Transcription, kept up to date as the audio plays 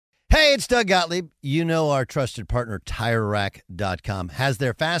Hey, it's Doug Gottlieb. You know our trusted partner, TireRack.com, has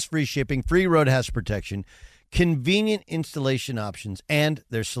their fast, free shipping, free road hazard protection, convenient installation options, and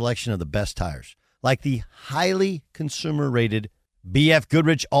their selection of the best tires, like the highly consumer-rated BF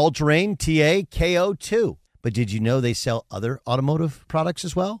Goodrich All-Terrain TA KO2. But did you know they sell other automotive products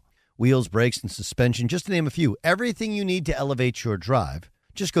as well? Wheels, brakes, and suspension, just to name a few. Everything you need to elevate your drive.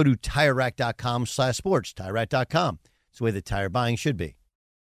 Just go to TireRack.com/sports. TireRack.com. It's the way that tire buying should be.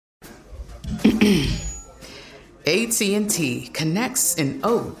 AT&T connects an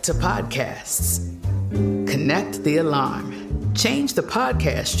ode to podcasts. Connect the alarm. Change the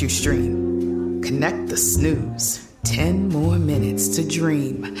podcast you stream. Connect the snooze. 10 more minutes to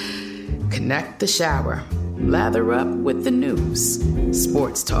dream. Connect the shower. Lather up with the news.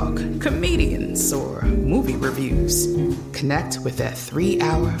 Sports talk, comedians, or movie reviews. Connect with that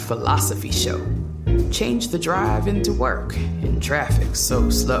 3-hour philosophy show. Change the drive into work in traffic so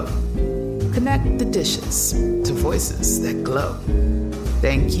slow. Connect the dishes to voices that glow.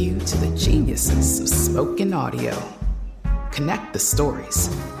 Thank you to the geniuses of spoken audio. Connect the stories.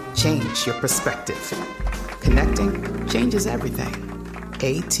 Change your perspective. Connecting changes everything.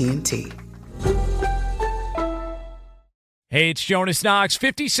 AT&T. Hey, it's Jonas Knox.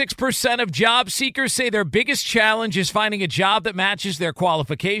 56% of job seekers say their biggest challenge is finding a job that matches their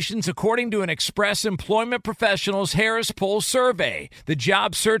qualifications, according to an Express Employment Professionals Harris Poll survey. The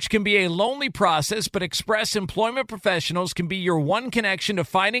job search can be a lonely process, but Express Employment Professionals can be your one connection to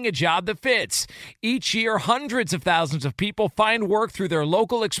finding a job that fits. Each year, hundreds of thousands of people find work through their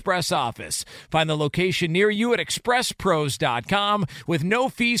local Express office. Find the location near you at expresspros.com. With no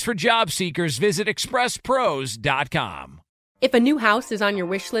fees for job seekers, visit expresspros.com. If a new house is on your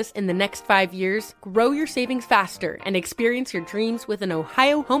wish list in the next 5 years, grow your savings faster and experience your dreams with an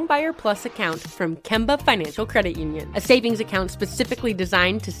Ohio Homebuyer Plus account from Kemba Financial Credit Union. A savings account specifically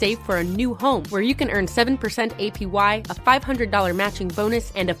designed to save for a new home, where you can earn 7% APY, a $500 matching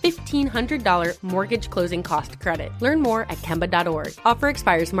bonus, and a $1,500 mortgage closing cost credit. Learn more at Kemba.org. Offer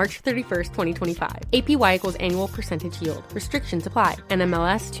expires March 31st, 2025. APY equals annual percentage yield. Restrictions apply.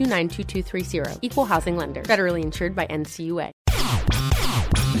 NMLS 292230. Equal housing lender. Federally insured by NCUA.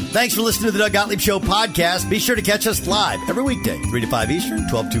 Thanks for listening to the Doug Gottlieb Show podcast. Be sure to catch us live every weekday, 3 to 5 Eastern,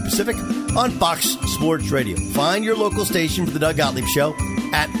 12 to 2 Pacific, on Fox Sports Radio. Find your local station for the Doug Gottlieb Show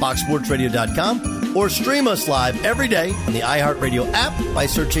at foxsportsradio.com or stream us live every day on the iHeartRadio app by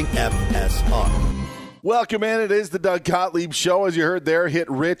searching FSR. Welcome in. It is the Doug Gottlieb Show. As you heard there, hit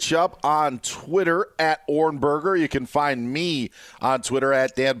Rich up on Twitter at Ohrnberger. You can find me on Twitter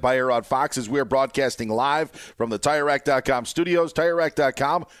at Dan Beyer on Fox, as we are broadcasting live from the TireRack.com studios.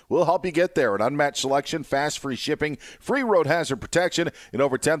 TireRack.com will help you get there. An unmatched selection, fast, free shipping, free road hazard protection, and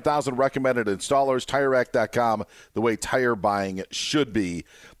over 10,000 recommended installers. TireRack.com, the way tire buying should be.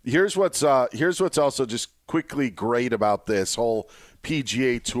 Here's what's also just quickly great about this whole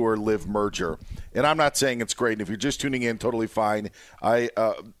PGA Tour Live merger. And I'm not saying it's great. And if you're just tuning in, totally fine.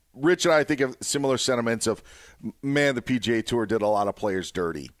 Rich and I think of similar sentiments of, man, the PGA Tour did a lot of players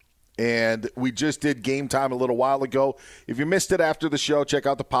dirty. And we just did Game Time a little while ago. If you missed it after the show, check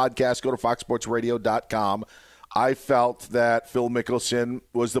out the podcast. Go to foxsportsradio.com. I felt that Phil Mickelson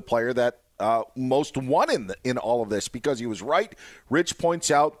was the player that most won in all of this, because he was right. Rich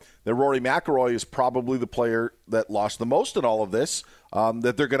points out that Rory McIlroy is probably the player that lost the most in all of this,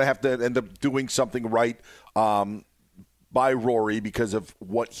 that they're going to have to end up doing something right by Rory because of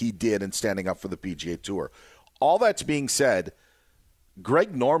what he did in standing up for the PGA Tour. All that's being said,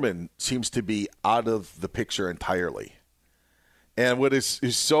 Greg Norman seems to be out of the picture entirely. And what is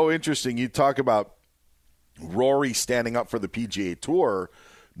so interesting, you talk about Rory standing up for the PGA Tour.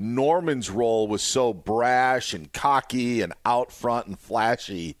 Norman's role was so brash and cocky and out front and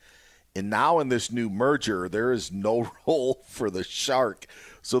flashy. And now in this new merger, there is no role for the shark.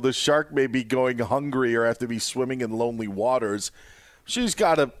 So the shark may be going hungry or have to be swimming in lonely waters. She's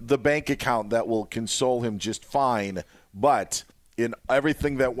got the bank account that will console him just fine. But in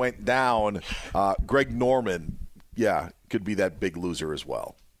everything that went down, Greg Norman, could be that big loser as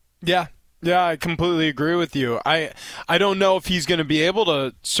well. Yeah. Yeah, I completely agree with you. I don't know if he's going to be able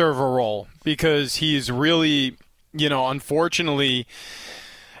to serve a role, because he's really, unfortunately,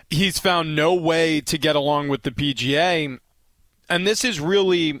 he's found no way to get along with the PGA. And this is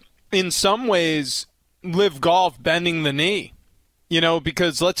really, in some ways, Live Golf bending the knee.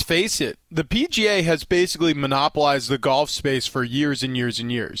 Because let's face it, the PGA has basically monopolized the golf space for years and years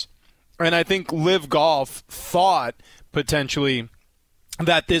and years. And I think Live Golf thought potentially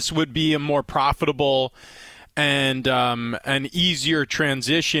that this would be a more profitable and an easier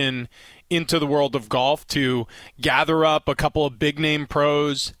transition into the world of golf to gather up a couple of big name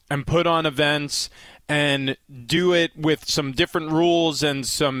pros and put on events and do it with some different rules and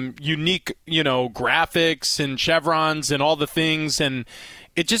some unique, graphics and chevrons and all the things. And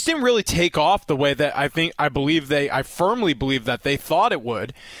it just didn't really take off the way that I firmly believe that they thought it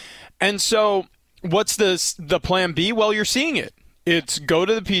would. And so what's the plan B? Well, you're seeing it. It's go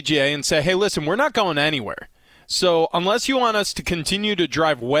to the PGA and say, hey, listen, we're not going anywhere. So unless you want us to continue to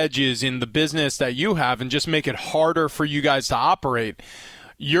drive wedges in the business that you have and just make it harder for you guys to operate,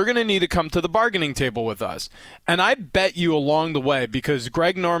 you're going to need to come to the bargaining table with us. And I bet you along the way, because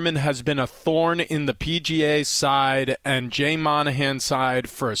Greg Norman has been a thorn in the PGA side and Jay Monahan's side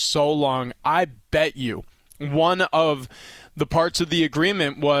for so long, I bet you one of the parts of the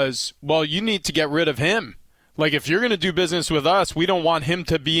agreement was, well, you need to get rid of him. Like, if you're going to do business with us, we don't want him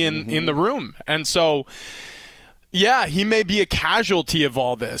to be in the room. And so, yeah, he may be a casualty of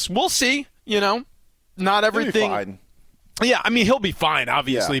all this. We'll see, Not everything. He'll be fine. Yeah, I mean, he'll be fine,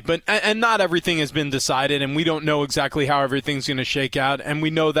 obviously, but not everything has been decided, and we don't know exactly how everything's going to shake out. And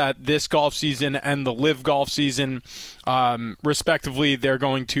we know that this golf season and the LIV golf season, respectively, they're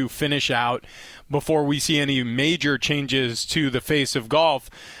going to finish out before we see any major changes to the face of golf.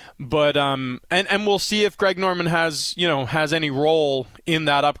 But and we'll see if Greg Norman has any role in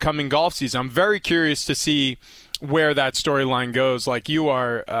that upcoming golf season. I'm very curious to see where that storyline goes. Like you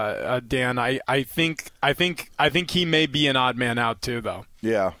are, Dan. I think he may be an odd man out too, though.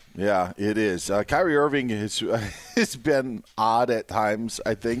 Yeah, it is. Kyrie Irving has been odd at times.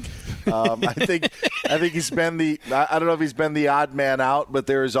 I think he's been I don't know if he's been the odd man out, but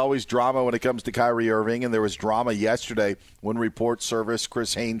there is always drama when it comes to Kyrie Irving, and there was drama yesterday when Report Service,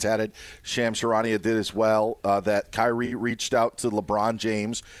 Chris Haynes had it, Shams Charania did as well, that Kyrie reached out to LeBron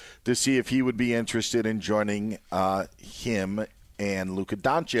James to see if he would be interested in joining him and Luka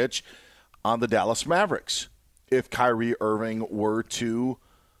Doncic on the Dallas Mavericks if Kyrie Irving were to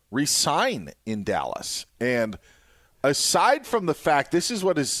resign in Dallas. And aside from the fact, this is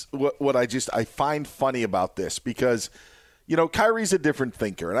what I find funny about this, because Kyrie's a different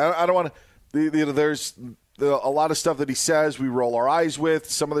thinker, and I don't want to. There's a lot of stuff that he says we roll our eyes with.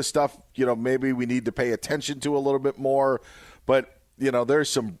 Some of the stuff maybe we need to pay attention to a little bit more, but there's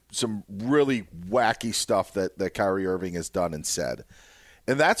some really wacky stuff that Kyrie Irving has done and said.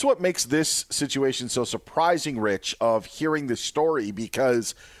 And that's what makes this situation so surprising, Rich, of hearing this story,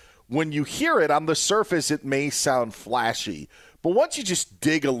 because when you hear it on the surface, it may sound flashy. But once you just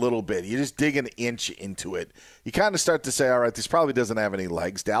dig a little bit, you just dig an inch into it, you kind of start to say, all right, this probably doesn't have any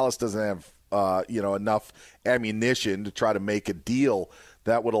legs. Dallas doesn't have enough ammunition to try to make a deal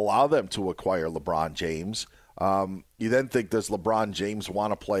that would allow them to acquire LeBron James. You then think, does LeBron James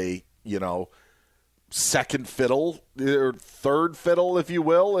want to play, second fiddle or third fiddle, if you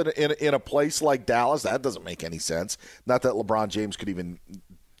will, in a place like Dallas? That doesn't make any sense. Not that LeBron James could even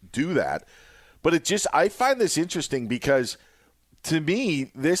do that. But I find this interesting because, to me,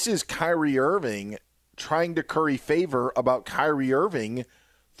 this is Kyrie Irving trying to curry favor about Kyrie Irving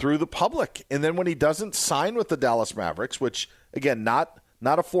through the public. And then when he doesn't sign with the Dallas Mavericks, which, again, not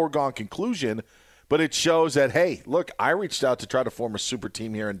a foregone conclusion, but it shows that, hey, look, I reached out to try to form a super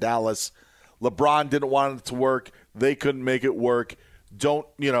team here in Dallas. LeBron didn't want it to work. They couldn't make it work. Don't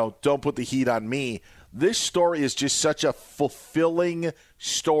put the heat on me. This story is just such a fulfilling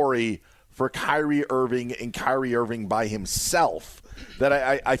story for Kyrie Irving and Kyrie Irving by himself that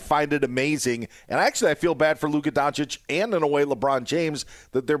I find it amazing. And actually, I feel bad for Luka Doncic and, in a way, LeBron James,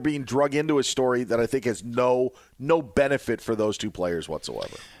 that they're being drug into a story that I think has no benefit for those two players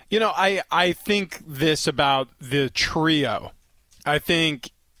whatsoever. I think this about the trio. I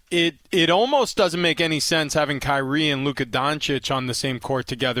think it almost doesn't make any sense having Kyrie and Luka Doncic on the same court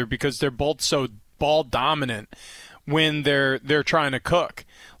together, because they're both so ball dominant when they're trying to cook.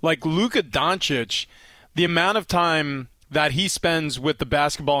 Like Luka Doncic, the amount of time that he spends with the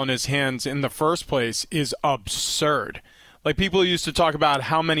basketball in his hands in the first place is absurd. Like, people used to talk about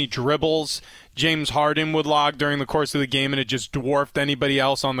how many dribbles James Harden would log during the course of the game, and it just dwarfed anybody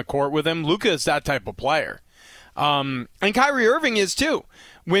else on the court with him. Luka is that type of player. And Kyrie Irving is too.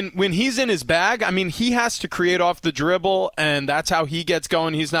 When he's in his bag, I mean, he has to create off the dribble, and that's how he gets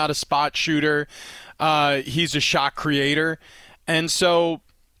going. He's not a spot shooter. He's a shot creator. And so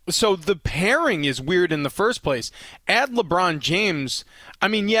the pairing is weird in the first place. Add LeBron James. I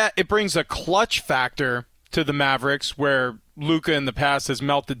mean, yeah, it brings a clutch factor to the Mavericks, where Luka in the past has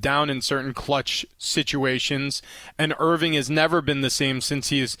melted down in certain clutch situations, and Irving has never been the same since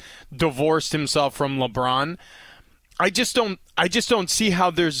he's divorced himself from LeBron. I just don't see how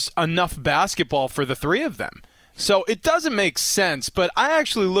there's enough basketball for the three of them. So it doesn't make sense, but I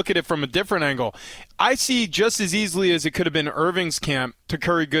actually look at it from a different angle. I see just as easily as it could have been Irving's camp to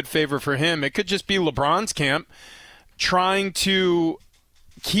curry good favor for him, it could just be LeBron's camp trying to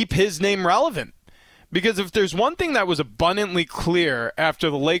keep his name relevant. Because if there's one thing that was abundantly clear after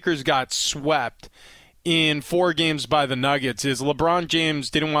the Lakers got swept in 4 games by the Nuggets is LeBron James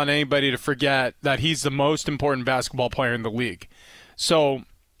didn't want anybody to forget that he's the most important basketball player in the league. So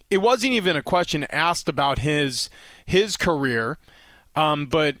it wasn't even a question asked about his career,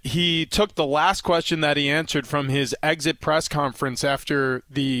 but he took the last question that he answered from his exit press conference after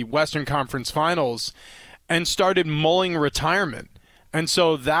the Western Conference Finals and started mulling retirement. And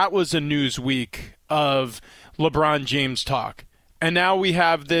so that was a news week of LeBron James talk. And now we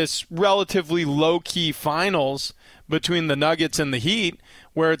have this relatively low-key finals between the Nuggets and the Heat,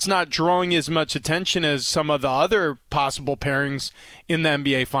 where it's not drawing as much attention as some of the other possible pairings in the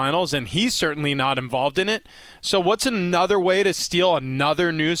NBA Finals, and he's certainly not involved in it. So what's another way to steal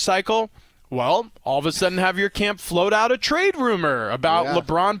another news cycle? Well, all of a sudden have your camp float out a trade rumor about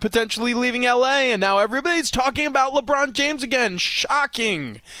LeBron potentially leaving LA, and now everybody's talking about LeBron James again.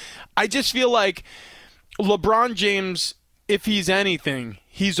 Shocking. I just feel like LeBron James, if he's anything,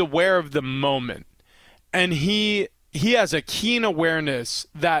 he's aware of the moment. And he has a keen awareness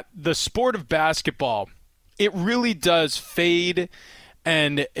that the sport of basketball, it really does fade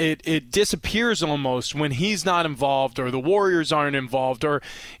and it disappears almost when he's not involved or the Warriors aren't involved. Or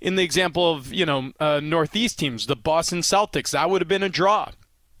in the example of, Northeast teams, the Boston Celtics, that would have been a draw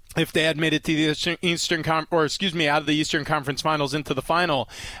if they had made it to the out of the Eastern Conference Finals into the final,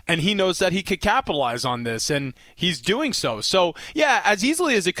 and he knows that he could capitalize on this, and he's doing so. So, yeah, as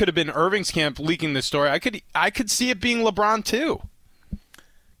easily as it could have been Irving's camp leaking this story, I could see it being LeBron too.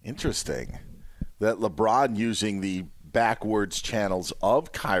 Interesting that LeBron using the backwards channels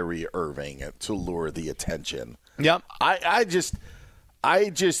of Kyrie Irving to lure the attention. Yep. I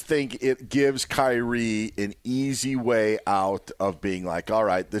just think it gives Kyrie an easy way out of being like, all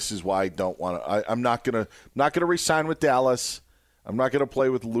right, this is why I don't want to. I'm not gonna re-sign with Dallas. I'm not gonna play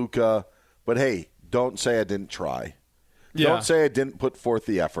with Luka. But hey, don't say I didn't try. Yeah. Don't say I didn't put forth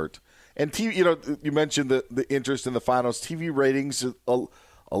the effort. And TV, you mentioned the interest in the finals. TV ratings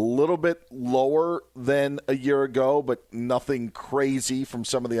a little bit lower than a year ago, but nothing crazy from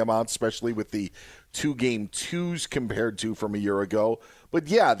some of the amounts, especially with the 2-game twos compared to from a year ago. But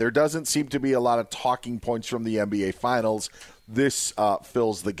yeah, there doesn't seem to be a lot of talking points from the NBA Finals. This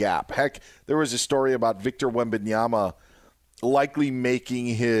fills the gap. Heck, there was a story about Victor Wembanyama likely making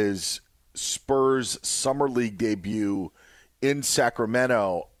his Spurs Summer League debut in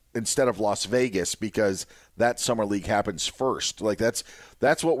Sacramento instead of Las Vegas because that Summer League happens first. Like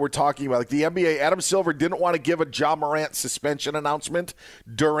that's what we're talking about. Like the NBA, Adam Silver didn't want to give a Ja Morant suspension announcement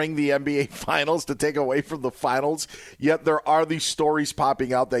during the NBA Finals to take away from the Finals. Yet there are these stories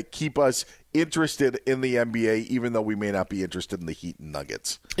popping out that keep us interested in the NBA, even though we may not be interested in the Heat and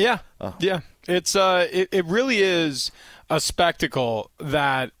Nuggets. Yeah, yeah. It's it really is a spectacle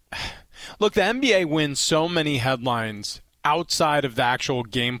that. Look, the NBA wins so many headlines outside of the actual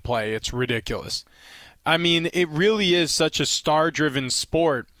gameplay. It's ridiculous. I mean, it really is such a star-driven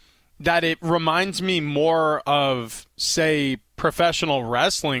sport that it reminds me more of, say, professional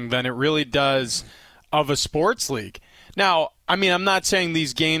wrestling than it really does of a sports league. Now, I mean, I'm not saying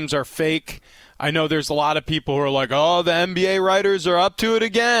these games are fake. I know there's a lot of people who are like, oh, the NBA writers are up to it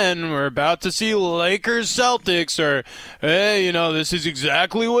again. We're about to see Lakers Celtics, or, hey, this is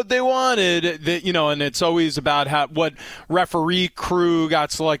exactly what they wanted. And it's always about what referee crew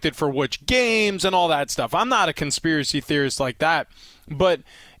got selected for which games and all that stuff. I'm not a conspiracy theorist like that, but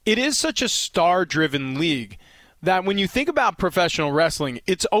it is such a star-driven league that when you think about professional wrestling,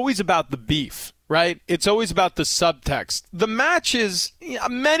 it's always about the beef. Right? It's always about the subtext. The matches,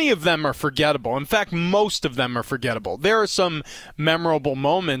 many of them are forgettable. In fact, most of them are forgettable. There are some memorable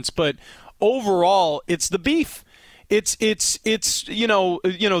moments, but overall, it's the beef. It's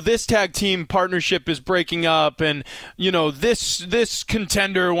this tag team partnership is breaking up, and this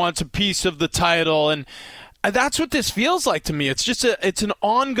contender wants a piece of the title, and that's what this feels like to me. It's just it's an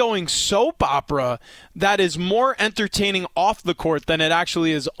ongoing soap opera that is more entertaining off the court than it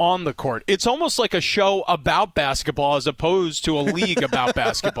actually is on the court. It's almost like a show about basketball as opposed to a league about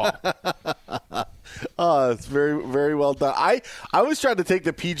basketball. Oh, it's very, very well done. I was trying to take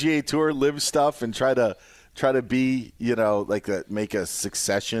the PGA Tour live stuff and try to try to be, make a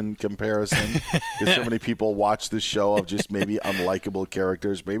Succession comparison. Because so many people watch this show of just maybe unlikable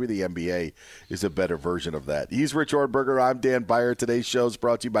characters. Maybe the NBA is a better version of that. He's Rich Ohrnberger. I'm Dan Beyer. Today's show is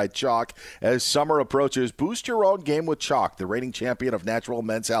brought to you by Chalk. As summer approaches, boost your own game with Chalk, the reigning champion of natural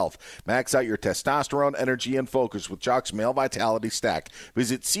men's health. Max out your testosterone, energy, and focus with Chalk's Male Vitality Stack.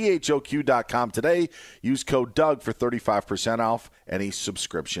 Visit CHOQ.com today. Use code Doug for 35% off any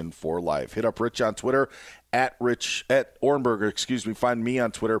subscription for life. Hit up Rich on Twitter at Ohrnberger. Find me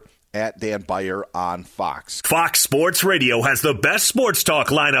on Twitter at Dan Beyer on Fox. Fox Sports Radio has the best sports talk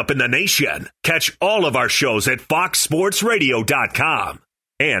lineup in the nation. Catch all of our shows at foxsportsradio.com.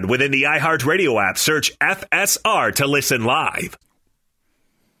 And within the iHeartRadio app, search FSR to listen live.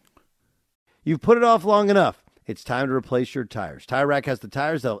 You've put it off long enough. It's time to replace your tires. Tire Rack has the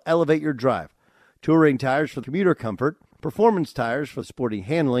tires that'll elevate your drive. Touring tires for commuter comfort, performance tires for sporty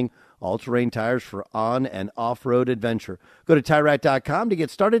handling, all-terrain tires for on- and off-road adventure. Go to TireRack.com to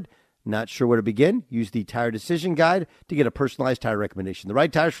get started. Not sure where to begin? Use the Tire Decision Guide to get a personalized tire recommendation. The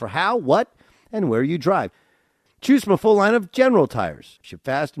right tires for how, what, and where you drive. Choose from a full line of general tires. Ship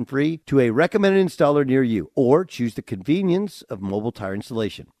fast and free to a recommended installer near you. Or choose the convenience of mobile tire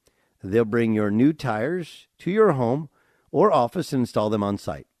installation. They'll bring your new tires to your home or office and install them on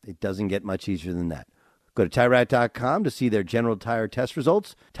site. It doesn't get much easier than that. Go to TireRack.com to see their general tire test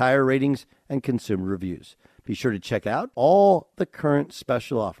results, tire ratings, and consumer reviews. Be sure to check out all the current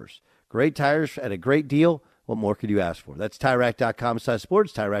special offers. Great tires at a great deal. What more could you ask for? That's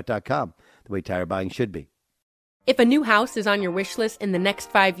TireRack.com/sports, TireRack.com, the way tire buying should be. If a new house is on your wish list in the next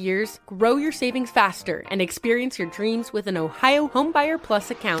 5 years, grow your savings faster and experience your dreams with an Ohio Homebuyer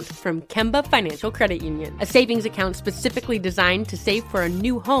Plus account from Kemba Financial Credit Union. A savings account specifically designed to save for a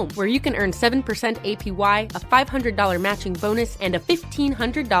new home where you can earn 7% APY, a $500 matching bonus, and a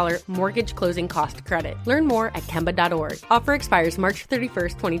 $1,500 mortgage closing cost credit. Learn more at Kemba.org. Offer expires March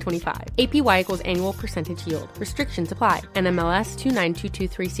 31st, 2025. APY equals annual percentage yield. Restrictions apply. NMLS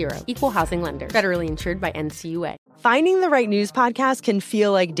 292230. Equal housing lender. Federally insured by NCUA. Finding the right news podcast can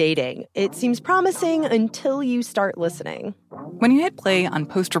feel like dating. It seems promising until you start listening. When you hit play on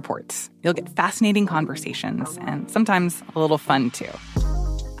Post Reports, you'll get fascinating conversations and sometimes a little fun, too.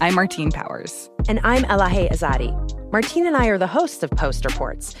 I'm Martine Powers. And I'm Elahe Azadi. Martine and I are the hosts of Post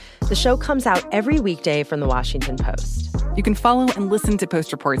Reports. The show comes out every weekday from the Washington Post. You can follow and listen to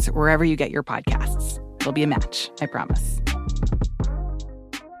Post Reports wherever you get your podcasts. It'll be a match, I promise.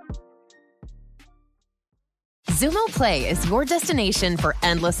 Xumo Play is your destination for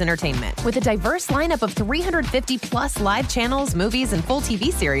endless entertainment. With a diverse lineup of 350-plus live channels, movies, and full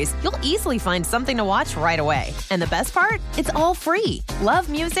TV series, you'll easily find something to watch right away. And the best part? It's all free. Love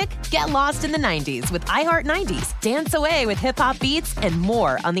music? Get lost in the 90s with iHeart 90s, dance away with hip-hop beats, and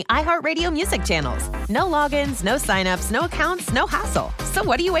more on the iHeartRadio music channels. No logins, no signups, no accounts, no hassle. So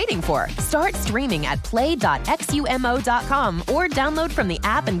what are you waiting for? Start streaming at play.xumo.com or download from the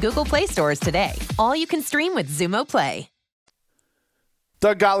app and Google Play stores today. All you can stream with Xumo Play.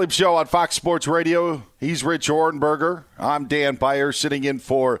 Doug Gottlieb Show on Fox Sports Radio. He's Rich Ohrnberger. I'm Dan Beyer sitting in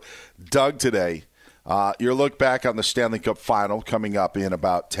for Doug today. Your look back on the Stanley Cup Final coming up in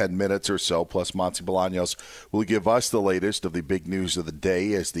about 10 minutes or so, plus Monty Bolaños will give us the latest of the big news of the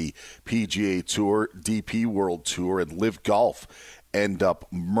day as the PGA Tour, DP World Tour, and Live Golf end up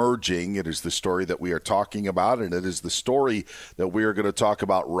merging. It is the story that we are talking about, and it is the story that we are going to talk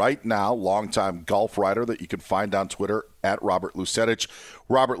about right now. Longtime golf writer that you can find on Twitter at Robert Lusetich.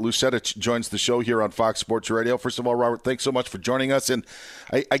 Robert Lusetich joins the show here on Fox Sports Radio. First of all, Robert, thanks so much for joining us. And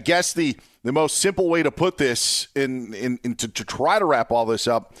I guess the most simple way to put this to try to wrap all this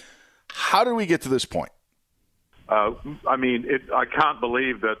up, how did we get to this point? I can't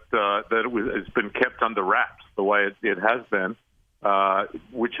believe that it's been kept under wraps the way it has been.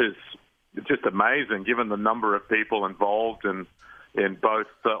 Which is just amazing, given the number of people involved in both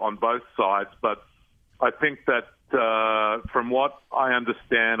on both sides. But I think that from what I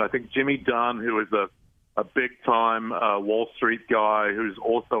understand, I think Jimmy Dunn, who is a big-time Wall Street guy, who's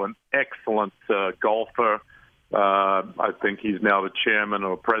also an excellent golfer. I think he's now the chairman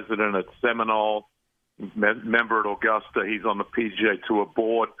or president at Seminole, member at Augusta. He's on the PGA Tour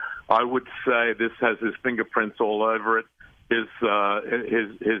board. I would say this has his fingerprints all over it. His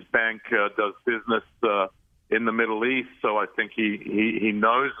bank does business in the Middle East, so I think he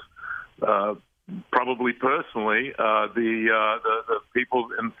knows probably personally the people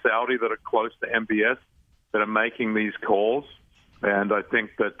in Saudi that are close to MBS that are making these calls, and I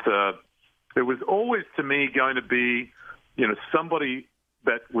think that it was always to me going to be somebody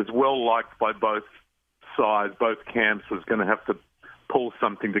that was well liked by both sides, both camps, was going to have to pull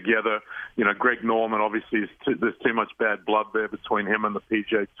something together. Greg Norman, obviously, there's too much bad blood there between him and the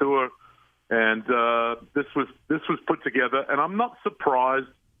PGA Tour. And this was put together, and I'm not surprised.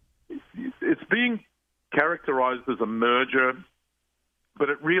 It's being characterized as a merger, but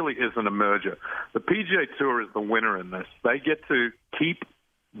it really isn't a merger. The PGA Tour is the winner in this. They get to keep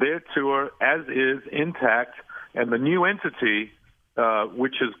their tour as is, intact, and the new entity,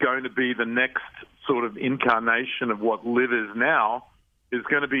 which is going to be the next sort of incarnation of what LIV is now, is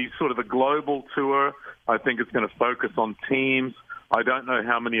going to be sort of a global tour. I think it's going to focus on teams. I don't know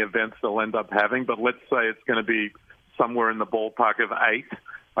how many events they'll end up having, but let's say it's going to be somewhere in the ballpark of 8.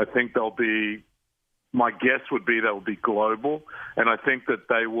 I think they'll be, my guess would be they'll be global, and I think that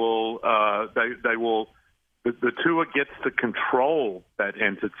they will, the tour gets to control that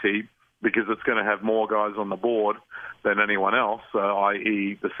entity because it's going to have more guys on the board than anyone else,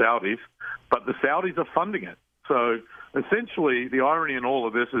 i.e. the Saudis, but the Saudis are funding it. So essentially the irony in all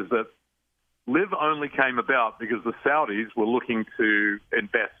of this is that LIV only came about because the Saudis were looking to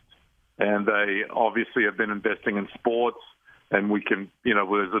invest, and they obviously have been investing in sports, and we can,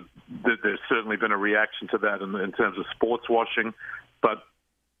 there's certainly been a reaction to that in terms of sports washing, but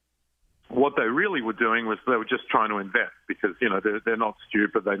what they really were doing was they were just trying to invest because, they're not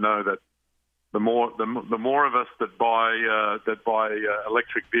stupid. They know that the more of us that buy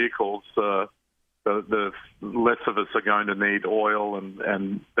electric vehicles, the less of us are going to need oil,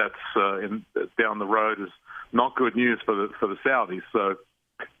 and that's down the road is not good news for the Saudis. So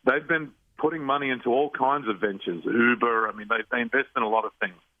they've been putting money into all kinds of ventures. Uber, I mean, they invest in a lot of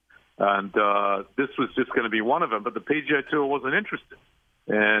things, and this was just going to be one of them. But the PGA Tour wasn't interested,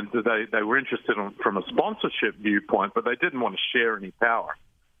 and they were interested from a sponsorship viewpoint, but they didn't want to share any power.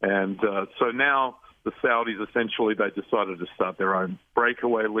 And so now the Saudis essentially they decided to start their own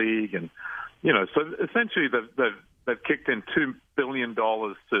breakaway league, and so essentially they've kicked in $2 billion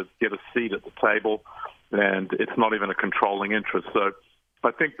to get a seat at the table, and it's not even a controlling interest. So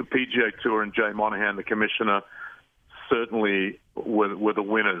I think the PGA Tour and Jay Monahan, the commissioner, certainly were the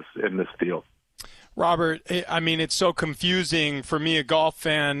winners in this deal. Robert, I mean, it's so confusing for me, a golf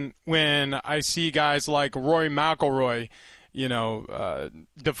fan, when I see guys like Rory McIlroy,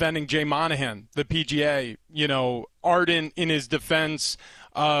 defending Jay Monahan, the PGA, ardent in his defense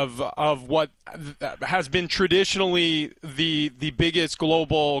of what has been traditionally the biggest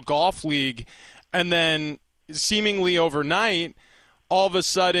global golf league, and then seemingly overnight, all of a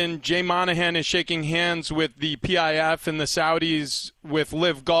sudden, Jay Monahan is shaking hands with the PIF and the Saudis with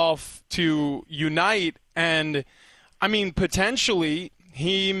LIV Golf to unite, and I mean, potentially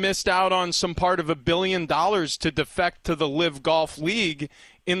he missed out on some part of $1 billion to defect to the LIV Golf League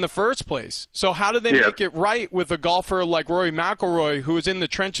in the first place. So how do they make it right with a golfer like Rory McIlroy, who is in the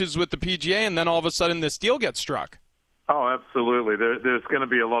trenches with the PGA, and then all of a sudden this deal gets struck? Oh, absolutely. There's going to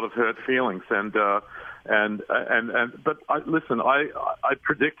be a lot of hurt feelings, but I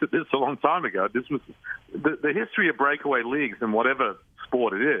predicted this a long time ago. This was the history of breakaway leagues in whatever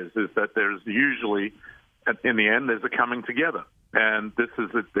sport it is that there's usually, in the end, there's a coming together. And this is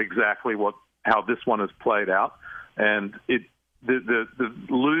exactly how this one has played out. And the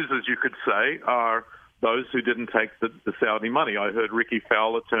losers, you could say, are those who didn't take the Saudi money. I heard Ricky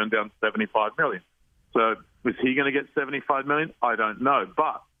Fowler turned down $75 million. So is he going to get $75 million? I don't know.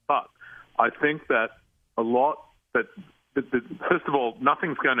 But I think that first of all,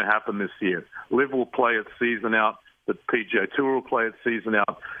 nothing's going to happen this year. LIV will play its season out. The PGA Tour will play its season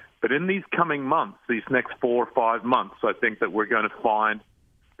out. But in these coming months, these next 4 or 5 months, I think that we're going to find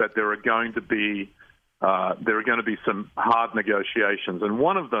that there are going to be some hard negotiations, and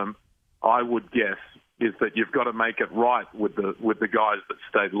one of them, I would guess, is that you've got to make it right with the guys that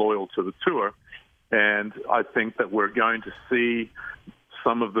stayed loyal to the tour, and I think that we're going to see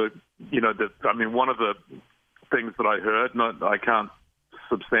some of one of the things that I heard, I can't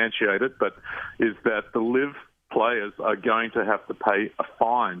substantiate it, but is that the LIV players are going to have to pay a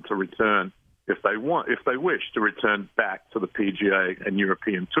fine to return if they wish to return back to the PGA and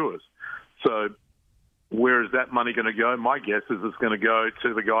European tours. So where is that money going to go? My guess is it's going to go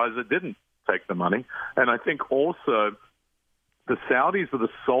to the guys that didn't take the money. And I think also the Saudis are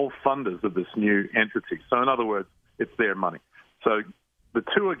the sole funders of this new entity. So in other words, it's their money. So the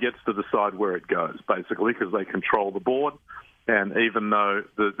tour gets to decide where it goes, basically, because they control the board. And even though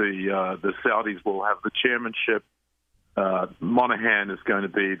the Saudis will have the chairmanship, Monahan is going to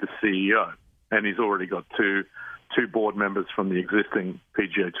be the CEO, and he's already got two board members from the existing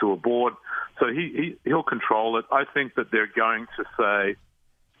PGA Tour board. So he'll control it. I think that they're going to say,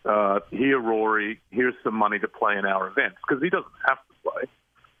 here, Rory, here's some money to play in our events, because he doesn't have to play.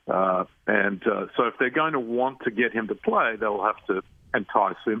 So if they're going to want to get him to play, they'll have to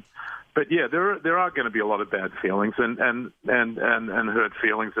entice him. But yeah, there are going to be a lot of bad feelings and hurt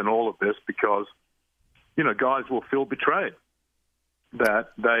feelings in all of this because, guys will feel betrayed that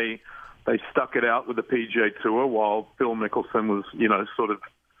they stuck it out with the PGA Tour while Phil Mickelson was, sort of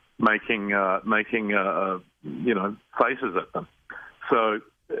making faces at them. So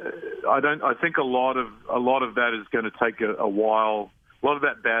I think a lot of that is going to take a while. A lot of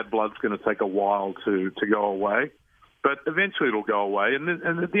that bad blood's going to take a while to go away. But eventually it'll go away, and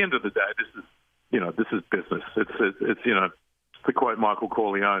at the end of the day, this is business. It's to quote Michael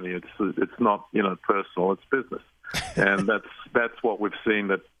Corleone, it's not personal, it's business, and that's what we've seen.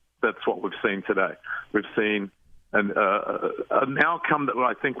 That's what we've seen today. We've seen an outcome that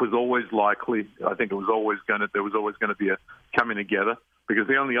I think was always likely. I think there was always going to be a coming together, because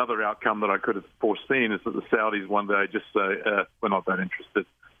the only other outcome that I could have foreseen is that the Saudis one day just say we're not that interested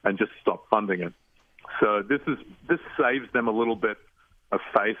and just stop funding it. So this saves them a little bit of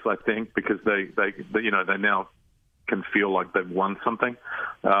face, I think, because they now can feel like they've won something.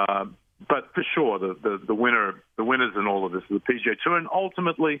 But for sure, the winners in all of this is the PGA Tour, and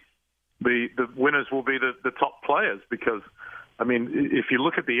ultimately the winners will be the top players, because I mean, if you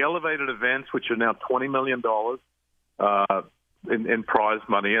look at the elevated events, which are now $20 million in prize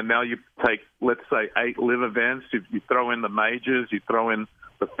money, and now you take, let's say, 8 live events, you throw in the majors, you throw in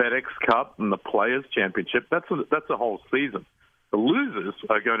the FedEx Cup and the Players Championship. That's a whole season. The losers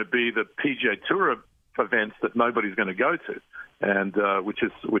are going to be the PGA Tour events that nobody's going to go to, and which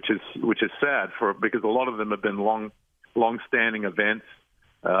is sad because a lot of them have been long-standing events,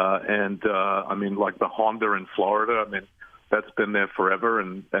 and I mean, like the Honda in Florida. I mean, that's been there forever,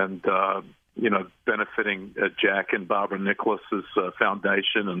 and benefiting Jack and Barbara Nicholas's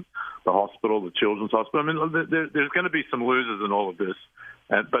foundation and the hospital, the Children's Hospital. I mean, there's going to be some losers in all of this.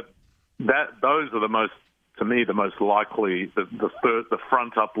 But those are the most likely, the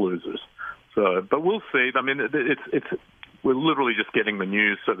front up losers. So, but we'll see. I mean, we're literally just getting the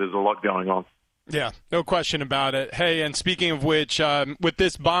news, so there's a lot going on. Yeah, no question about it. Hey, and speaking of which, with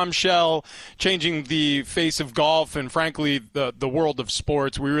this bombshell changing the face of golf and, frankly, the world of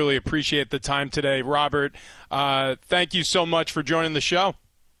sports, we really appreciate the time today. Robert, thank you so much for joining the show.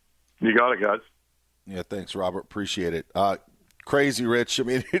 You got it, guys. Yeah, thanks, Robert. Appreciate it. Crazy, Rich. I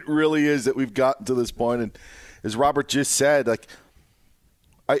mean, it really is that we've gotten to this point, and as Robert just said, like,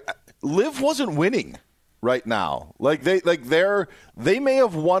 Liv wasn't winning right now. They may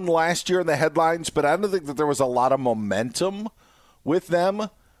have won last year in the headlines, but I don't think that there was a lot of momentum with them.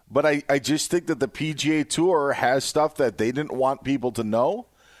 But I just think that the PGA Tour has stuff that they didn't want people to know.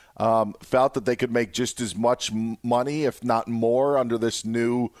 Felt that they could make just as much money, if not more, under this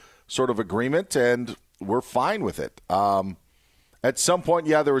new sort of agreement, and we're fine with it. At some point,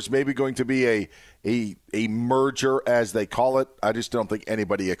 yeah, there was maybe going to be a merger, as they call it. I just don't think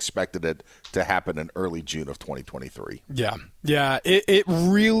anybody expected it to happen in early June of 2023. Yeah, it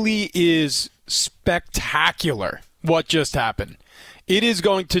really is spectacular what just happened. It is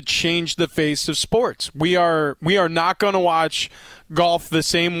going to change the face of sports. We are not going to watch golf the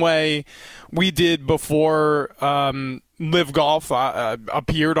same way we did before Live Golf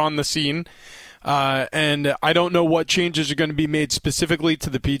appeared on the scene. And I don't know what changes are going to be made specifically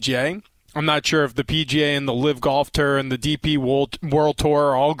to the PGA. I'm not sure if the PGA and the Live Golf Tour and the DP World Tour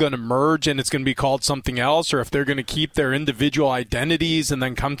are all going to merge and it's going to be called something else, or if they're going to keep their individual identities and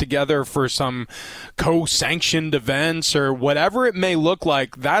then come together for some co-sanctioned events or whatever it may look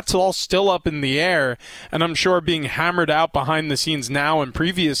like. That's all still up in the air, and I'm sure being hammered out behind the scenes now and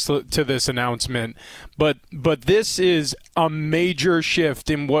previous to this announcement. But this is a major shift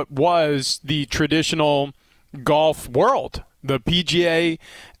in what was the traditional golf world. The PGA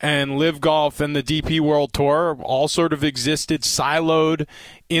and Live Golf and the DP World Tour all sort of existed siloed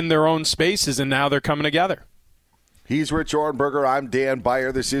in their own spaces, and now they're coming together. He's Rich Ohrnberger. I'm Dan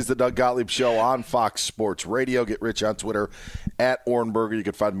Beyer. This is the Doug Gottlieb Show on Fox Sports Radio. Get Rich on Twitter at Ohrnberger. You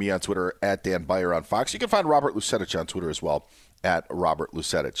can find me on Twitter at Dan Beyer on Fox. You can find Robert Lucetich on Twitter as well at Robert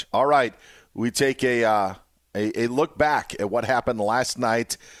Lucetich. All right, we take a look back at what happened last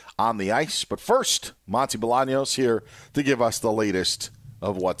night on the ice. But first, Monty Bolaños here to give us the latest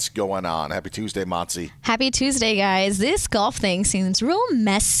of what's going on. Happy Tuesday, Monty. Happy Tuesday, guys. This golf thing seems real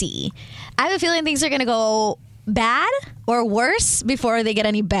messy. I have a feeling things are going to go bad or worse before they get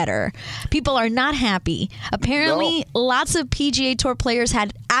any better. People are not happy. Apparently, lots of PGA Tour players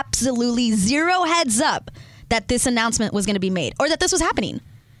had absolutely zero heads up that this announcement was going to be made or that this was happening.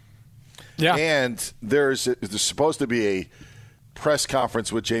 Yeah. And there's supposed to be a press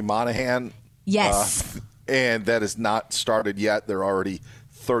conference with Jay Monahan. Yes. And that has not started yet. They're already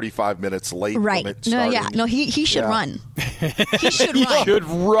 35 minutes late. Right. From it starting. He should run. He should He run. should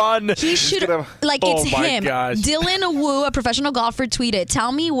run. He should, it's him. Gosh. Dylan Wu, a professional golfer, tweeted,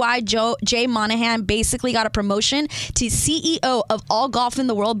 "Tell me why Jay Monahan basically got a promotion to CEO of all golf in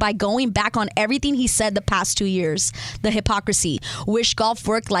the world by going back on everything he said the past 2 years. The hypocrisy. Wish golf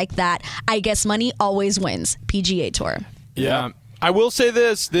worked like that. I guess money always wins." PGA Tour. Yeah. I will say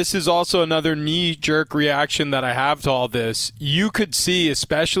this is also another knee-jerk reaction that I have to all this. You could see,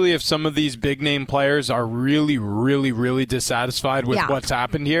 especially if some of these big-name players are really, really, really dissatisfied with what's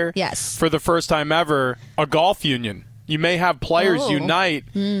happened here. Yes. For the first time ever, a golf union. You may have players unite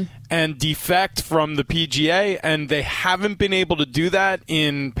and defect from the PGA, and they haven't been able to do that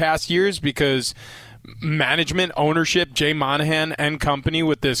in past years because management, ownership, Jay Monahan and company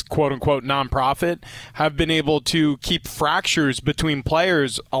with this quote-unquote nonprofit have been able to keep fractures between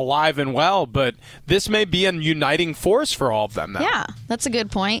players alive and well, but this may be a uniting force for all of them now. Yeah, that's a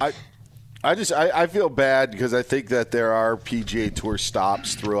good point. I feel bad because I think that there are PGA Tour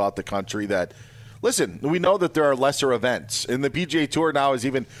stops throughout the country that, listen, we know that there are lesser events, and the PGA Tour now has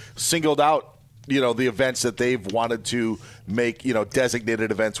even singled out the events that they've wanted to make,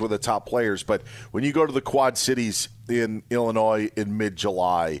 designated events with the top players. But when you go to the Quad Cities in Illinois in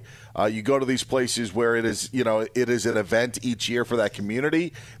mid-July, you go to these places where it is an event each year for that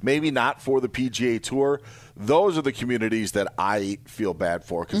community, maybe not for the PGA Tour. Those are the communities that I feel bad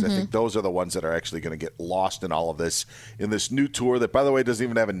for because I think those are the ones that are actually going to get lost in all of this, in this new tour that, by the way, doesn't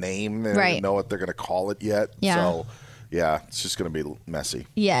even have a name. They don't even know what they're going to call it yet. Yeah. So, yeah, it's just going to be messy.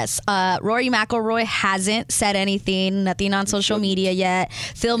 Yes. Rory McIlroy hasn't said anything, nothing on social media yet.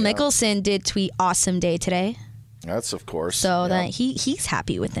 Phil Mickelson did tweet "Awesome day today." That's, of course. So that he's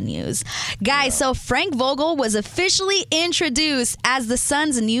happy with the news. Guys, so Frank Vogel was officially introduced as the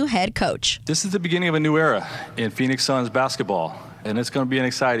Suns' new head coach. This is the beginning of a new era in Phoenix Suns basketball, and it's going to be an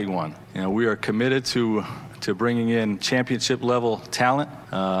exciting one. We are committed to bringing in championship-level talent.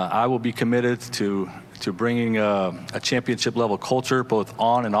 I will be committed to bringing a championship-level culture both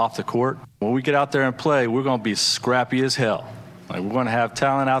on and off the court. When we get out there and play, we're going to be scrappy as hell. We're going to have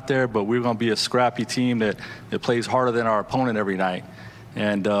talent out there, but we're going to be a scrappy team that plays harder than our opponent every night.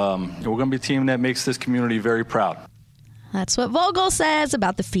 And we're going to be a team that makes this community very proud. That's what Vogel says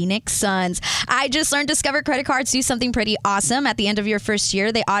about the Phoenix Suns. I just learned Discover credit cards do something pretty awesome. At the end of your first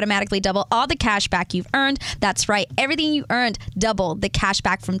year, they automatically double all the cash back you've earned. That's right. Everything you earned, double. The cash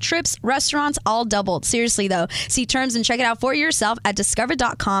back from trips, restaurants, all doubled. Seriously, though. See terms and check it out for yourself at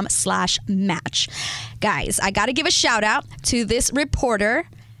discover.com/match. Guys, I got to give a shout out to this reporter,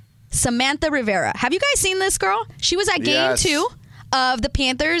 Samantha Rivera. Have you guys seen this girl? She was at game 2 of the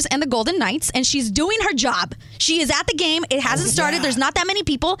Panthers and the Golden Knights, and she's doing her job. She is at the game. It hasn't started. There's not that many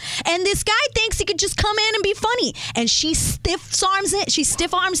people, and this guy thinks he could just come in and be funny, and she stiff arms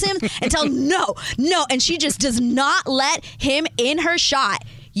him until no, and she just does not let him in her shot.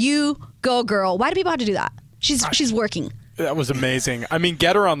 You go, girl. Why do people have to do that? She's working. That was amazing. I mean,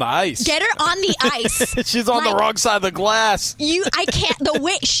 get her on the ice. Get her on the ice. She's on the wrong side of the glass. I can't. The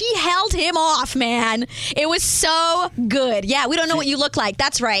way she held him off, man. It was so good. Yeah, we don't know what you look like.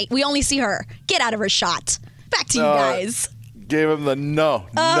 That's right. We only see her. Get out of her shot. Back to you guys. Gave him the no.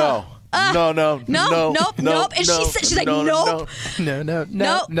 Nope. And she's like, nope.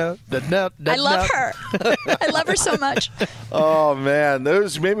 No. I love her. I love her so much. Oh man, that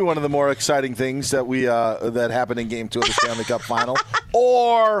was maybe one of the more exciting things that that happened in Game 2 of the Stanley Cup Final,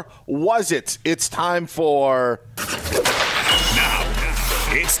 or was it? It's time for. Now,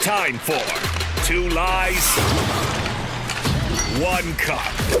 it's time for 2 Lies, 1 Cup.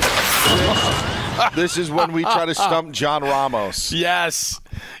 This is when we try to stump John Ramos. Yes.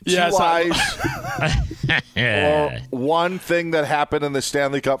 2 lies or one thing that happened in the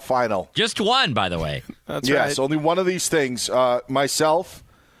Stanley Cup Final. Just one, by the way. That's right. Yes, only one of these things. Myself,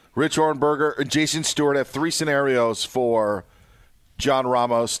 Rich Ohrnberger, and Jason Stewart have 3 scenarios for John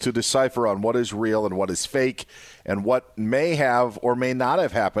Ramos to decipher on what is real and what is fake, and what may have or may not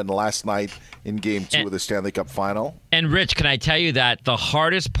have happened last night in Game 2 of the Stanley Cup Final. And, Rich, can I tell you that the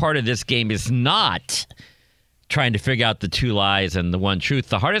hardest part of this game is not trying to figure out the 2 lies and the 1 truth.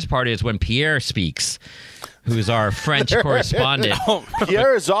 The hardest part is when Pierre speaks, who's our French correspondent.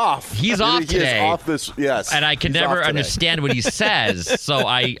 Pierre is off. He's off today. He is off this, yes. And I can never understand what he says, so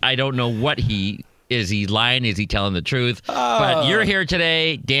I don't know what is he lying? Is he telling the truth? But you're here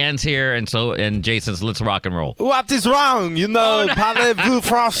today. Dan's here, and Jason's. Let's rock and roll. What is wrong? Parlez-vous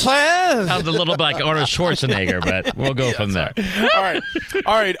français? Sounds a little bit like Arnold Schwarzenegger, but we'll go from there.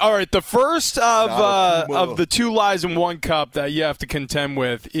 All right. The first of the 2 lies in 1 cup that you have to contend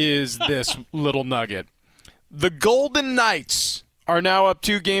with is this little nugget. The Golden Knights are now up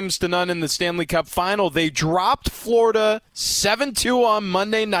 2-0 in the Stanley Cup Final. They dropped Florida 7-2 on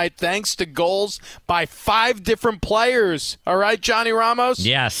Monday night thanks to goals by 5 different players. All right, Johnny Ramos?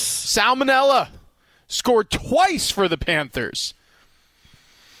 Yes. Salmonella scored twice for the Panthers.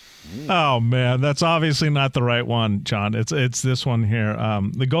 Oh, man, that's obviously not the right one, John. It's this one here.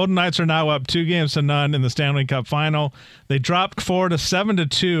 The Golden Knights are now up 2-0 in the Stanley Cup Final. They dropped Florida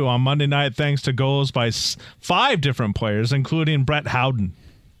 7-2 on Monday night thanks to goals by 5 different players, including Brett Howden.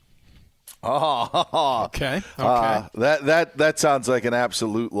 Oh, okay. That sounds like an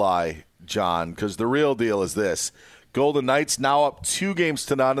absolute lie, John, because the real deal is this. Golden Knights now up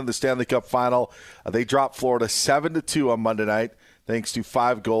 2-0 in the Stanley Cup Final. They dropped Florida 7-2 on Monday night. Thanks to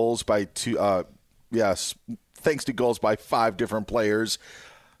 5 goals by 2. Thanks to goals by 5 different players.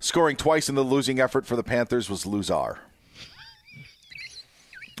 Scoring twice in the losing effort for the Panthers was Luzar.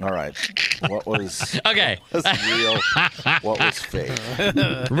 All right. What was okay? What was real? What was fake?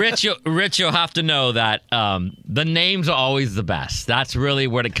 Rich, you'll have to know that the names are always the best. That's really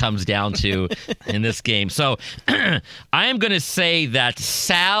what it comes down to in this game. So I am going to say that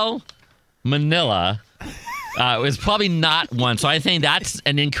Sal Manila. It's probably not one, so I think that's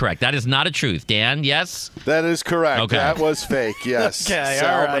an incorrect. That is not a truth. Dan, yes? That is correct. Okay. That was fake, yes. Okay,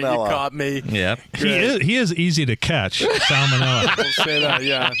 all right, you caught me. Yeah. He is easy to catch, salmonella. We'll say that,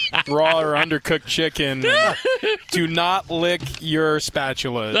 yeah. Raw or undercooked chicken. Do not lick your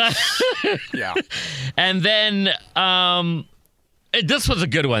spatulas. Yeah. And then this was a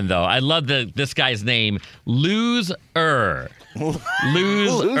good one, though. I love this guy's name, Luzar.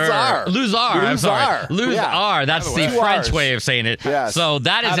 Luzar. I'm sorry. Luzar. Yeah. That's the French way of saying it. Yes. So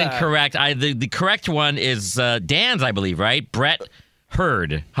that is incorrect. The correct one is Dan's, I believe, right? Brett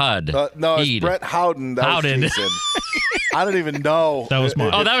Hud. No, it's Brett Howden. That was Jason. I don't even know. That was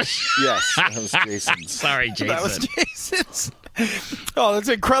mine. Oh, that was... Yes, that was Jason's. Sorry, Jason. That was Jason's. Oh, that's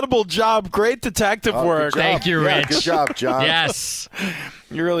an incredible job. Great detective work. Thank you, Rich. Good job, John. Yes.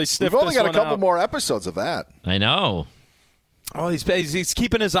 You really sniffed We've only this got a couple out. more episodes of that. I know. Oh, he's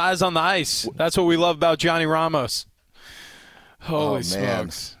keeping his eyes on the ice. That's what we love about Johnny Ramos. Holy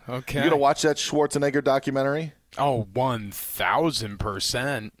smokes. Okay. You going to watch that Schwarzenegger documentary? Oh,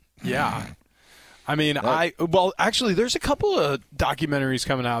 1,000%. Yeah. I mean, actually, there's a couple of documentaries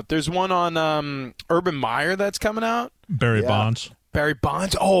coming out. There's one on Urban Meyer that's coming out. Barry Bonds. Barry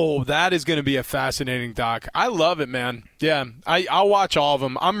Bonds. Oh, that is going to be a fascinating doc. I love it, man. Yeah, I'll watch all of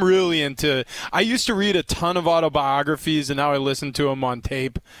them. I'm really into. I used to read a ton of autobiographies, and now I listen to them on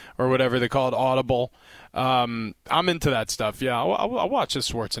tape or whatever they call it, Audible. I'm into that stuff. Yeah, I'll watch the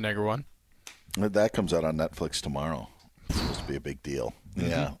Schwarzenegger one. That comes out on Netflix tomorrow. It's supposed to be a big deal.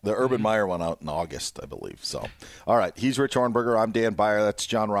 Yeah, the Urban Meyer one out in August, I believe. So, all right, he's Rich Ohrnberger. I'm Dan Beyer. That's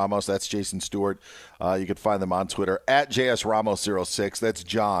John Ramos. That's Jason Stewart. You can find them on Twitter at JSRamos06. That's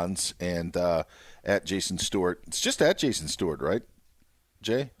John's, and at Jason Stewart. It's just at Jason Stewart, right,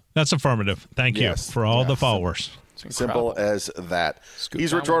 Jay? That's affirmative. Thank you for all the followers. Simple as that.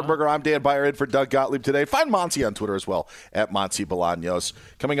 He's Rich Ohrnberger. I'm Dan Beyer, in for Doug Gottlieb today. Find Monty on Twitter as well, at Monty Bolaños.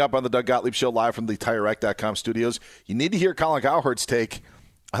 Coming up on the Doug Gottlieb Show, live from the TireRack.com studios, you need to hear Colin Cowherd's take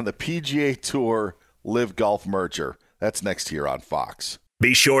on the PGA Tour Live Golf merger. That's next here on Fox.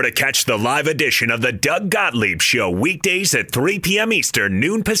 Be sure to catch the live edition of the Doug Gottlieb Show weekdays at 3 p.m. Eastern,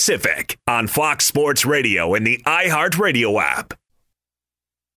 noon Pacific, on Fox Sports Radio and the iHeartRadio app.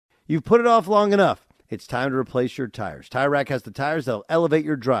 You've put it off long enough. It's time to replace your tires. Tire Rack has the tires that'll elevate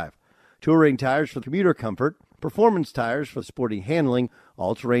your drive. Touring tires for commuter comfort, performance tires for sporty handling,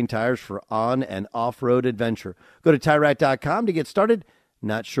 all-terrain tires for on- and off-road adventure. Go to TireRack.com to get started.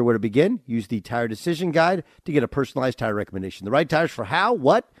 Not sure where to begin? Use the Tire Decision Guide to get a personalized tire recommendation. The right tires for how,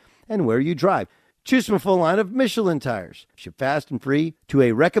 what, and where you drive. Choose from a full line of Michelin tires. Ship fast and free to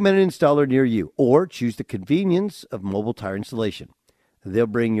a recommended installer near you. Or choose the convenience of mobile tire installation. They'll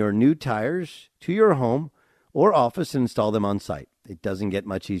bring your new tires to your home or office and install them on site. It doesn't get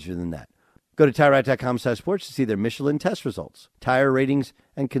much easier than that. Go to TireRack.com/sports to see their Michelin test results, tire ratings,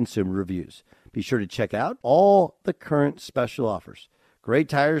 and consumer reviews. Be sure to check out all the current special offers. Great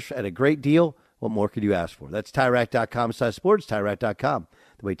tires at a great deal. What more could you ask for? That's TireRack.com/sports, TireRack.com,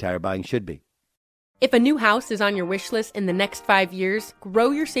 the way tire buying should be. If a new house is on your wish list in the next 5 years,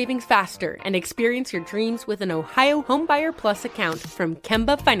 grow your savings faster and experience your dreams with an Ohio Homebuyer Plus account from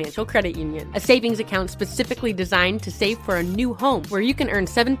Kemba Financial Credit Union. A savings account specifically designed to save for a new home, where you can earn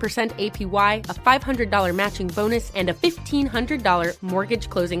 7% APY, a $500 matching bonus, and a $1,500 mortgage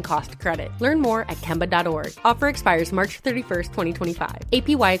closing cost credit. Learn more at Kemba.org. Offer expires March 31st, 2025.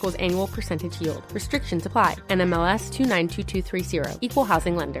 APY equals annual percentage yield. Restrictions apply. NMLS 292230. Equal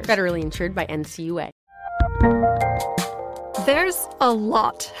housing lender. Federally insured by NCUA. There's a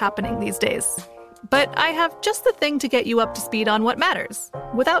lot happening these days, but I have just the thing to get you up to speed on what matters,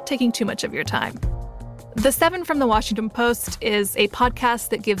 without taking too much of your time. The 7 from the Washington Post is a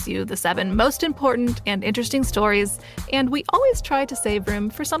podcast that gives you the 7 most important and interesting stories, and we always try to save room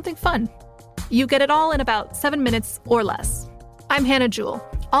for something fun. You get it all in about 7 minutes or less. I'm Hannah Jewell.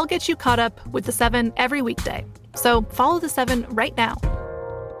 I'll get you caught up with the 7 every weekday. So follow the 7 right now.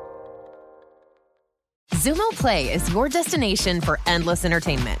 Zumo Play is your destination for endless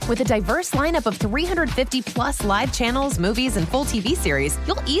entertainment. With a diverse lineup of 350 plus live channels, movies, and full TV series,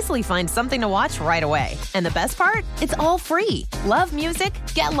 you'll easily find something to watch right away. And the best part? It's all free. Love music?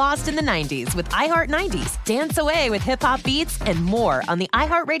 Get lost in the 90s with iHeart 90s, dance away with hip-hop beats, and more on the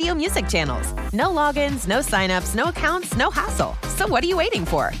iHeartRadio music channels. No logins, no signups, no accounts, no hassle. So what are you waiting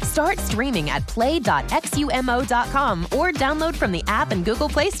for? Start streaming at play.xumo.com or download from the app and Google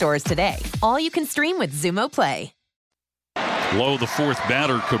Play stores today. All you can stream with Zumo Play. Low, the fourth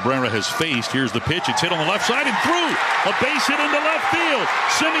batter Cabrera has faced. Here's the pitch. It's hit on the left side and through. A base hit into left field.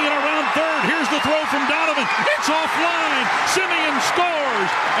 Simeon around third. Here's the throw from Donovan. It's offline. Simeon scores.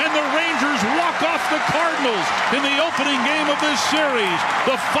 And the Rangers walk off the Cardinals in the opening game of this series.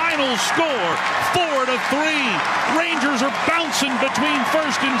 The final score, 4-3. Rangers are bouncing between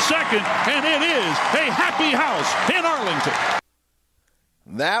first and second. And it is a happy house in Arlington.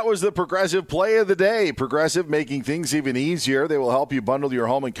 That was the Progressive play of the day. Progressive, making things even easier. They will help you bundle your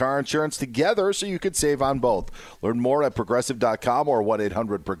home and car insurance together so you could save on both. Learn more at Progressive.com or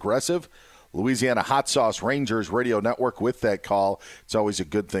 1-800-PROGRESSIVE. Louisiana Hot Sauce Rangers Radio Network with that call. It's always a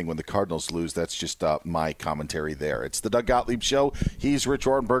good thing when the Cardinals lose. That's just my commentary there. It's the Doug Gottlieb Show. He's Rich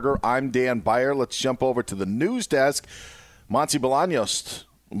Ohrnberger. I'm Dan Beyer. Let's jump over to the news desk. Monty Bolaños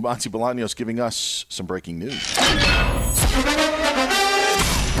giving us some breaking news.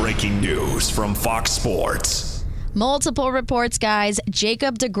 Breaking news from Fox Sports. Multiple reports, guys.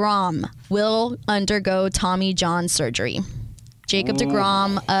 Jacob deGrom will undergo Tommy John surgery. Jacob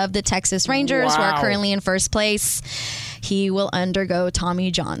deGrom of the Texas Rangers, who are currently in first place, he will undergo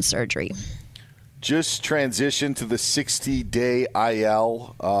Tommy John surgery. Just transitioned to the 60-day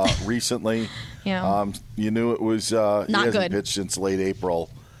IL recently. Yeah. You knew it was he hasn't pitched since late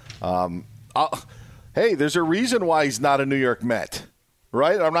April. Hey, there's a reason why he's not a New York Met.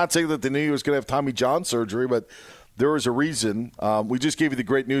 Right? I'm not saying that they knew he was going to have Tommy John surgery, but there was a reason. We just gave you the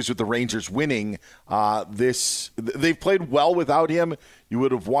great news with the Rangers winning. They've played well without him. You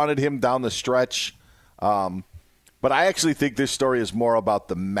would have wanted him down the stretch. But I actually think this story is more about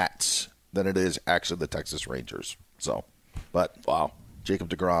the Mets than it is actually the Texas Rangers. But wow, Jacob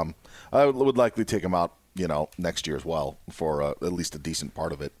deGrom. I would likely take him out, next year as well for at least a decent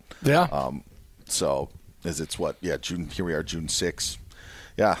part of it. Yeah. June. Here we are, June 6th.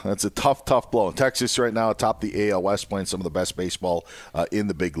 Yeah, that's a tough blow. Texas right now atop the AL West, playing some of the best baseball in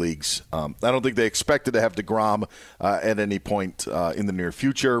the big leagues. I don't think they expected to have deGrom at any point in the near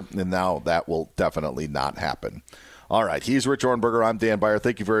future, and now that will definitely not happen. All right, he's Rich Ohrnberger. I'm Dan Beyer.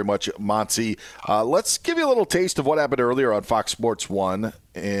 Thank you very much, Monty. Let's give you a little taste of what happened earlier on Fox Sports 1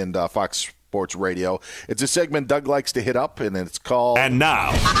 and Fox Sports Radio. It's a segment Doug likes to hit up, and it's called... And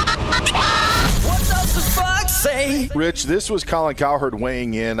now... What does the fox say? Rich, this was Colin Cowherd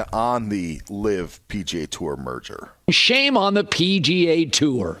weighing in on the LIV PGA Tour merger. Shame on the PGA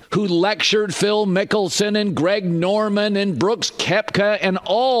Tour, who lectured Phil Mickelson and Greg Norman and Brooks Koepka and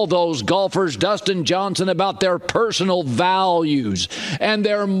all those golfers, Dustin Johnson, about their personal values and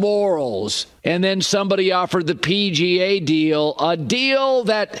their morals. And then somebody offered the PGA deal, a deal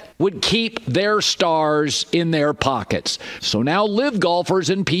that would keep their stars in their pockets. So now LIV golfers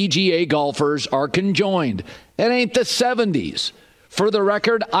and PGA golfers are conjoined. It ain't the 70s. For the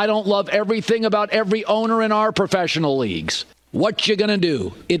record, I don't love everything about every owner in our professional leagues. What you gonna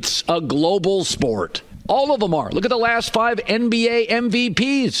do? It's a global sport. All of them are. Look at the last 5 NBA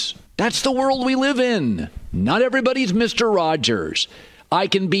MVPs. That's the world we live in. Not everybody's Mr. Rogers. I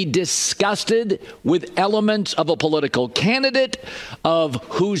can be disgusted with elements of a political candidate, of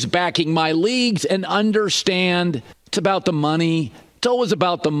who's backing my leagues, and understand it's about the money. It's always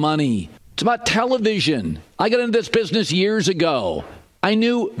about the money. It's about television. I got into this business years ago. I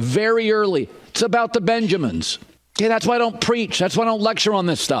knew very early. It's about the Benjamins. Okay, that's why I don't preach. That's why I don't lecture on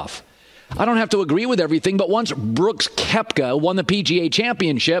this stuff. I don't have to agree with everything, but once Brooks Koepka won the PGA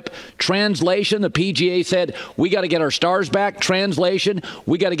Championship, translation, the PGA said, we got to get our stars back. Translation,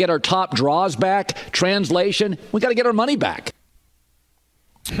 we got to get our top draws back. Translation, we got to get our money back.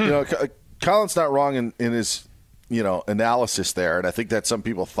 Colin's not wrong in his analysis there, and I think that some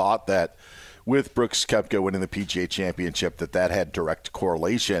people thought that with Brooks Koepka winning the PGA Championship that had direct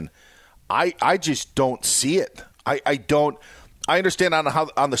correlation. I just don't see it. I don't. I understand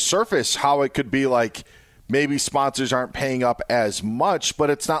on the surface how it could be like maybe sponsors aren't paying up as much, but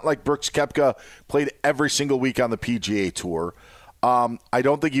it's not like Brooks Koepka played every single week on the PGA Tour. I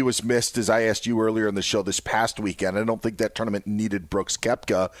don't think he was missed, as I asked you earlier in the show, this past weekend. I don't think that tournament needed Brooks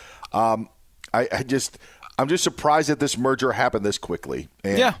Koepka. I'm just surprised that this merger happened this quickly.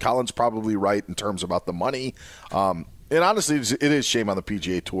 And Colin's probably right in terms about the money. And honestly, it is shame on the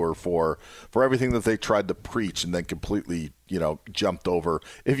PGA Tour for everything that they tried to preach and then completely, jumped over.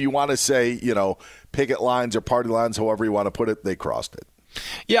 If you want to say, picket lines or party lines, however you want to put it, they crossed it.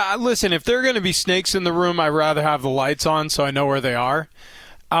 Yeah, listen, if there are going to be snakes in the room, I'd rather have the lights on so I know where they are.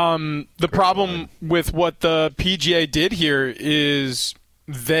 The problem with what the PGA did here is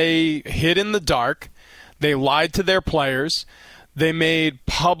they hid in the dark. They lied to their players. They made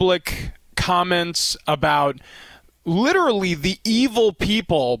public comments about literally the evil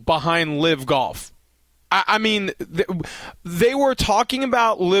people behind Live Golf. I mean, they were talking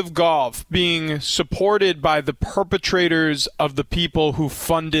about Live Golf being supported by the perpetrators of the people who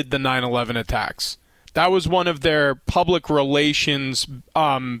funded the 9/11 attacks. That was one of their public relations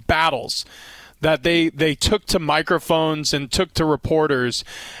battles that they took to microphones and took to reporters,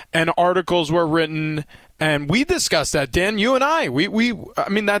 and articles were written. And we discussed that, Dan, you and I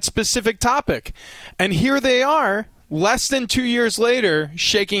mean, that specific topic. And here they are, less than 2 years later,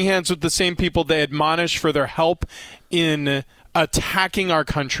 shaking hands with the same people they admonished for their help in attacking our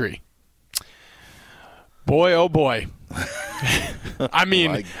country. Boy, oh boy. I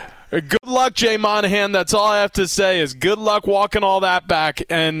mean, good luck, Jay Monahan. That's all I have to say is good luck walking all that back,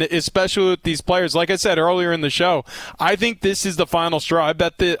 and especially with these players. Like I said earlier in the show, I think this is the final straw. I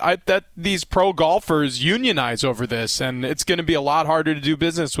bet these pro golfers unionize over this, and it's going to be a lot harder to do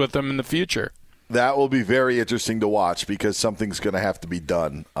business with them in the future. That will be very interesting to watch because something's going to have to be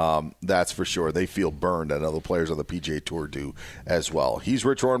done. That's for sure. They feel burned, and other players on the PGA Tour do as well. He's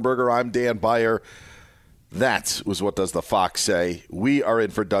Rich Ohrnberger. I'm Dan Beyer. That was What Does the Fox Say? We are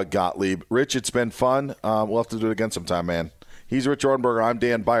in for Doug Gottlieb. Rich, it's been fun. We'll have to do it again sometime, man. He's Rich Ohrnberger. I'm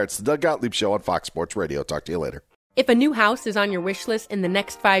Dan Beyer. It's the Doug Gottlieb Show on Fox Sports Radio. Talk to you later. If a new house is on your wish list in the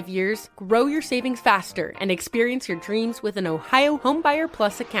next 5 years, grow your savings faster and experience your dreams with an Ohio Homebuyer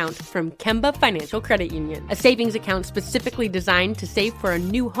Plus account from Kemba Financial Credit Union. A savings account specifically designed to save for a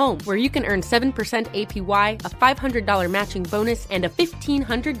new home where you can earn 7% APY, a $500 matching bonus, and a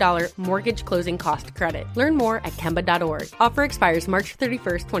 $1,500 mortgage closing cost credit. Learn more at Kemba.org. Offer expires March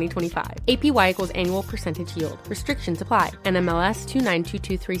 31st, 2025. APY equals annual percentage yield. Restrictions apply. NMLS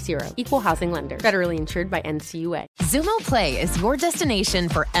 292230. Equal housing lender. Federally insured by NCUA. Zumo Play is your destination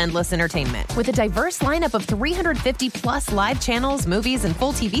for endless entertainment. With a diverse lineup of 350 plus live channels, movies, and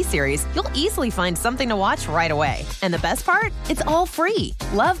full TV series, you'll easily find something to watch right away. And the best part? It's all free.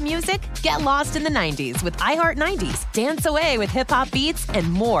 Love music? Get lost in the 90s with iHeart 90s, dance away with hip-hop beats,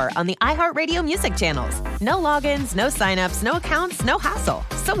 and more on the iHeartRadio music channels. No logins, no signups, no accounts, no hassle.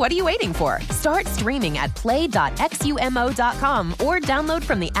 So what are you waiting for? Start streaming at play.xumo.com or download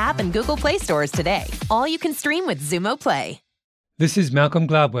from the app and Google Play stores today. All you can stream with Zumo Play. This is Malcolm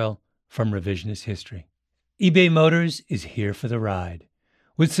Gladwell from Revisionist History. eBay Motors is here for the ride.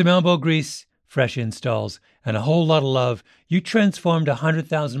 With some elbow grease, fresh installs, and a whole lot of love, you transformed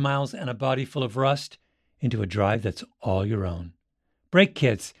 100,000 miles and a body full of rust into a drive that's all your own. Brake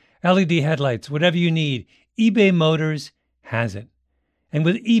kits, LED headlights, whatever you need, eBay Motors has it. And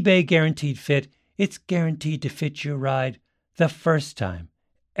with eBay Guaranteed Fit, it's guaranteed to fit your ride the first time,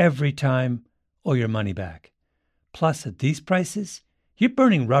 every time, or your money back. Plus, at these prices, you're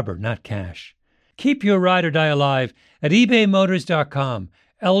burning rubber, not cash. Keep your ride or die alive at ebaymotors.com.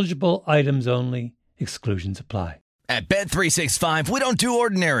 Eligible items only. Exclusions apply. At Bet365, we don't do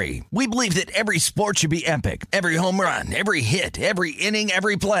ordinary. We believe that every sport should be epic. Every home run, every hit, every inning,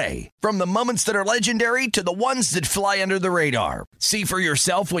 every play. From the moments that are legendary to the ones that fly under the radar. See for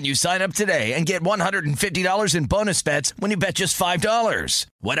yourself when you sign up today and get $150 in bonus bets when you bet just $5.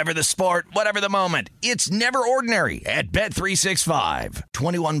 Whatever the sport, whatever the moment, it's never ordinary at Bet365.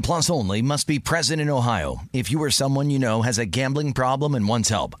 21 plus only. Must be present in Ohio. If you or someone you know has a gambling problem and wants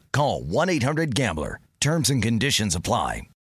help, call 1-800-GAMBLER. Terms and conditions apply.